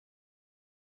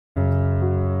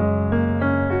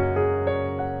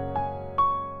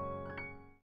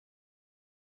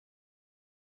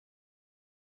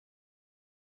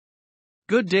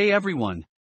Good day everyone.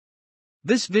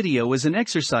 This video is an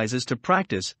exercises to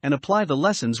practice and apply the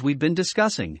lessons we've been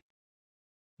discussing.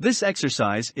 This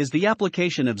exercise is the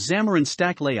application of Xamarin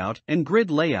stack layout and grid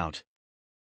layout.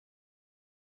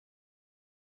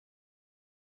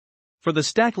 For the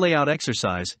stack layout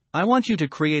exercise, I want you to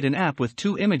create an app with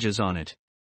 2 images on it.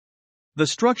 The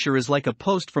structure is like a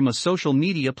post from a social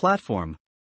media platform.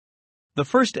 The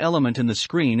first element in the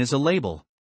screen is a label.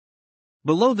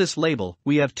 Below this label,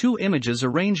 we have 2 images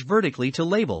arranged vertically to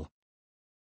label.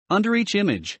 Under each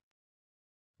image,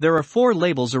 there are 4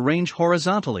 labels arranged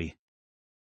horizontally.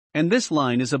 And this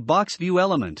line is a box view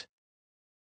element.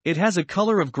 It has a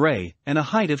color of gray and a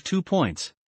height of 2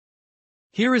 points.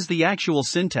 Here is the actual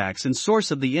syntax and source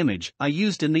of the image I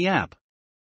used in the app.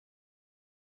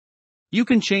 You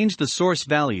can change the source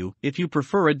value if you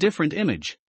prefer a different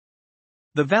image.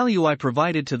 The value I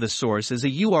provided to the source is a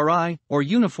URI, or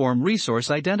Uniform Resource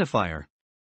Identifier.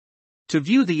 To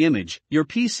view the image, your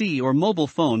PC or mobile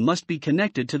phone must be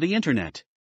connected to the internet.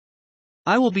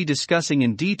 I will be discussing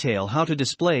in detail how to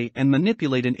display and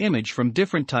manipulate an image from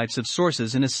different types of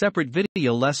sources in a separate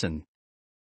video lesson.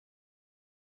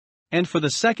 And for the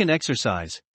second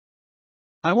exercise,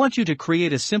 I want you to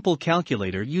create a simple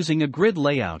calculator using a grid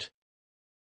layout.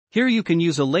 Here you can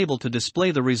use a label to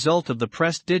display the result of the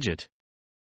pressed digit,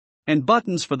 and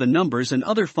buttons for the numbers and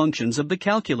other functions of the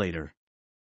calculator.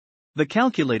 The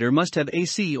calculator must have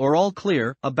AC or all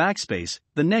clear, a backspace,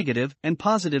 the negative and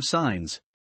positive signs,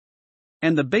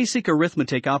 and the basic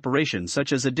arithmetic operations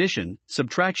such as addition,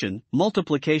 subtraction,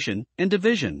 multiplication, and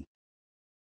division.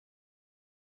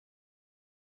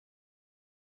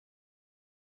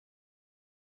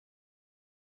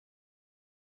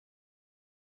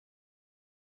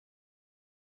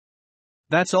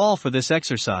 That's all for this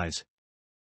exercise.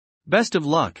 Best of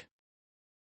luck.